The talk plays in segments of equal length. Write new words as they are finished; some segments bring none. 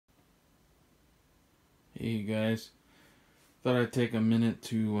Hey guys, thought I'd take a minute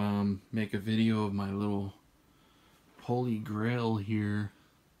to make a video of my little holy grail here.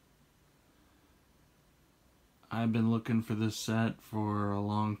 I've been looking for this set for a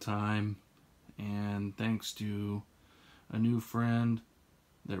long time, and thanks to a new friend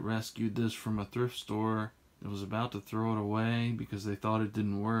that rescued this from a thrift store that was about to throw it away because they thought it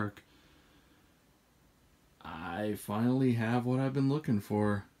didn't work, I finally have what I've been looking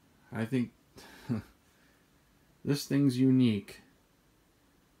for. I think this thing's unique.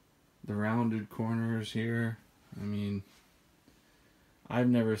 The rounded corners here, I mean, I've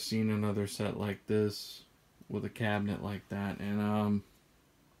never seen another set like this with a cabinet like that, and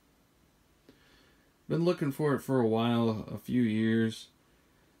been looking for it for a while, a few years,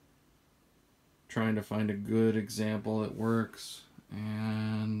 trying to find a good example that works,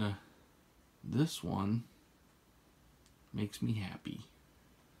 and this one makes me happy.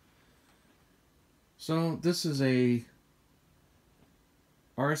 So this is a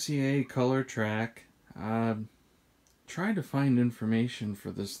RCA ColorTrak. Tried to find information for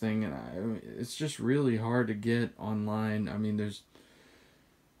this thing, and it's just really hard to get online. I mean, there's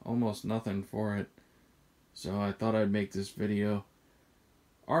almost nothing for it. So I thought I'd make this video.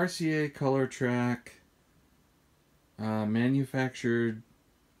 RCA ColorTrak, manufactured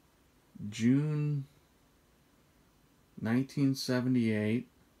June 1978.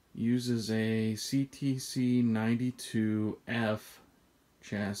 Uses a CTC 92F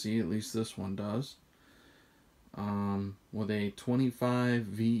chassis, at least this one does, with a 25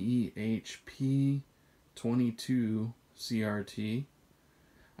 VEHP 22 CRT.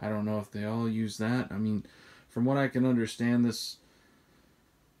 I don't know if they all use that. I mean, from what I can understand, this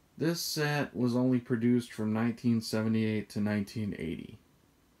set was only produced from 1978 to 1980,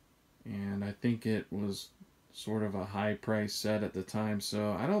 and I think it was sort of a high price set at the time,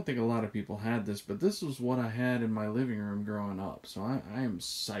 so I don't think a lot of people had this, but this was what I had in my living room growing up, so I am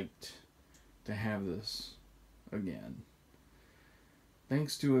psyched to have this again.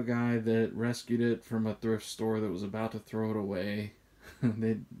 Thanks to a guy that rescued it from a thrift store that was about to throw it away.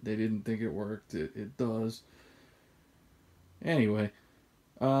 they didn't think it worked. It does. Anyway,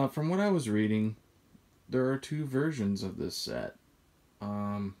 from what I was reading, there are two versions of this set.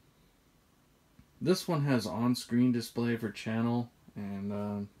 This one has on-screen display for channel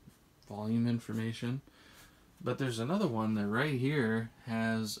and volume information. But there's another one that right here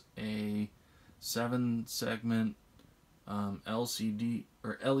has a 7-segment LCD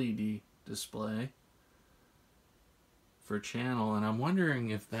or LED display for channel. And I'm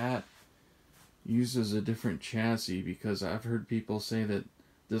wondering if that uses a different chassis, because I've heard people say that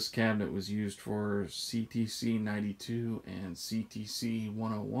this cabinet was used for CTC 92 and CTC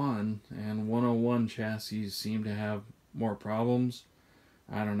 101, and 101 chassis seem to have more problems.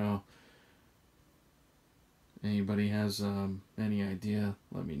 I don't know. Anybody has any idea,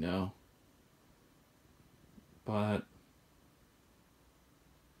 let me know. But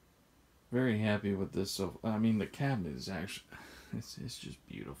very happy with this. So I mean, the cabinet is actually it's just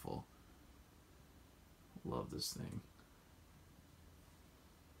beautiful. Love this thing.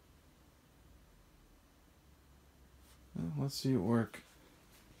 Let's see it work.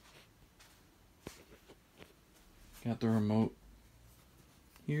 Got the remote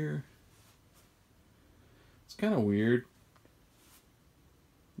here. It's kind of weird.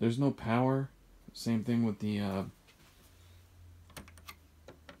 There's no power. Same thing with the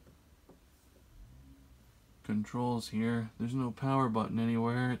controls here. There's no power button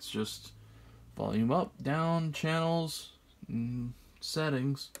anywhere. It's just volume up, down, channels, and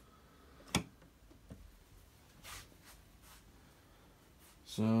settings.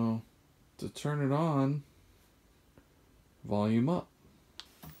 So, to turn it on, volume up.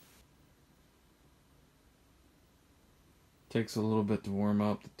 Takes a little bit to warm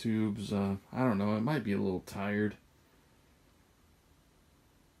up the tubes. I don't know, it might be a little tired.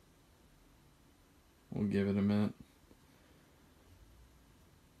 We'll give it a minute.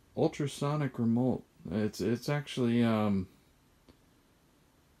 Ultrasonic remote. It's actually,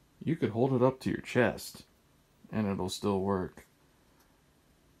 you could hold it up to your chest and it'll still work.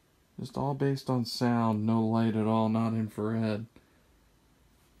 Just all based on sound, no light at all, not infrared.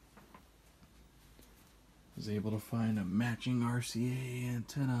 I was able to find a matching RCA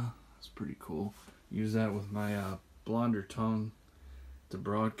antenna. That's pretty cool. Use that with my blonder tongue to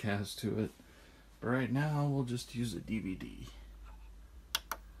broadcast to it. But right now, we'll just use a DVD.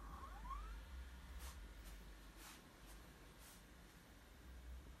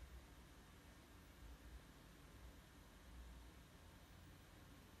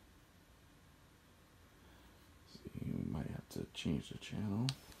 To change the channel.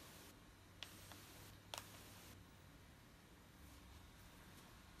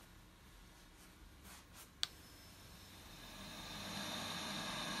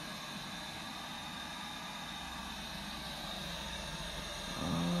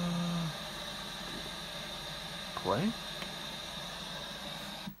 play.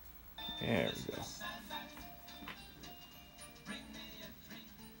 There we go.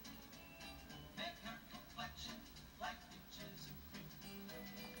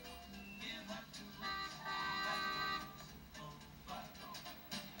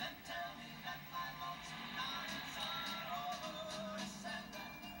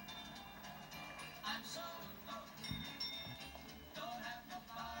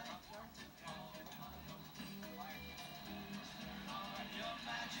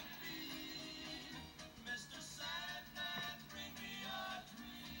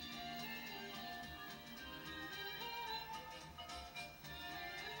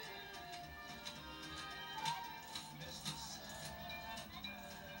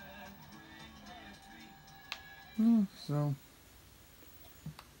 So,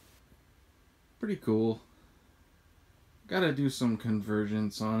 pretty cool. Gotta do some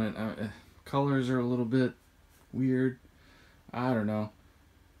convergence on it. Colors are a little bit weird. I don't know.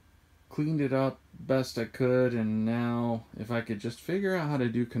 Cleaned it up best I could, and now if I could just figure out how to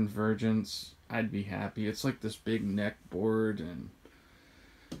do convergence, I'd be happy. It's like this big neck board, and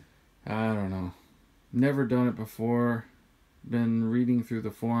I don't know. Never done it before. Been reading through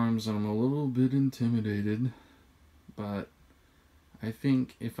the forums, and I'm a little bit intimidated. But I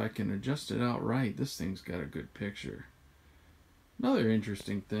think if I can adjust it out right, this thing's got a good picture. Another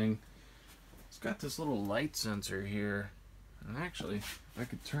interesting thing, it's got this little light sensor here. And actually, if I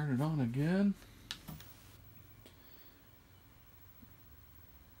could turn it on again.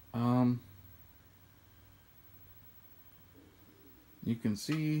 You can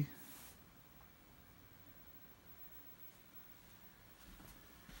see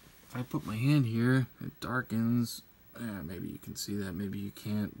if I put my hand here, it darkens. Maybe you can see that, maybe you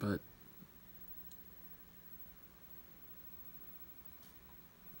can't, but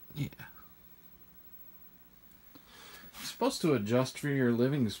yeah. It's supposed to adjust for your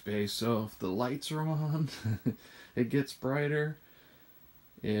living space, so if the lights are on, it gets brighter.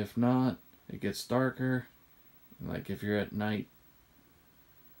 If not, it gets darker. Like if you're at night,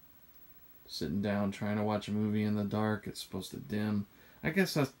 sitting down trying to watch a movie in the dark, it's supposed to dim. I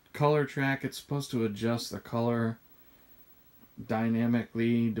guess that's ColorTrak. It's supposed to adjust the color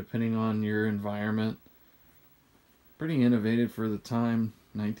dynamically depending on your environment. Pretty innovative for the time,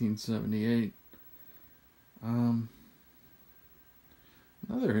 1978.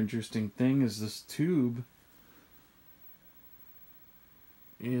 Another interesting thing is this tube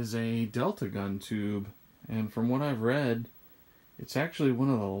is a Delta gun tube, and from what I've read, it's actually one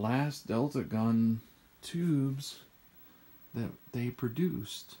of the last Delta gun tubes that they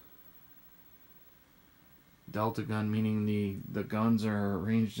produced. Delta gun meaning the guns are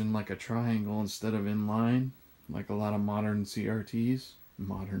arranged in like a triangle instead of in line, like a lot of modern CRTs.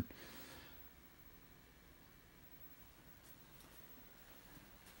 Modern.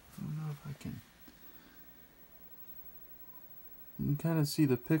 I don't know if I can. You can kind of see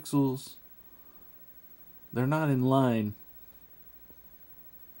the pixels. They're not in line.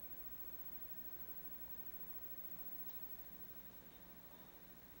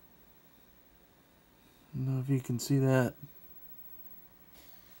 I don't know if you can see that.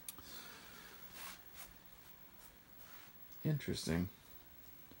 Interesting.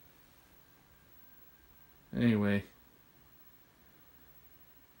 Anyway,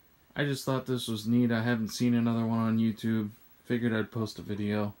 I just thought this was neat. I haven't seen another one on YouTube. Figured I'd post a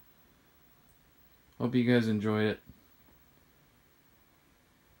video. Hope you guys enjoy it.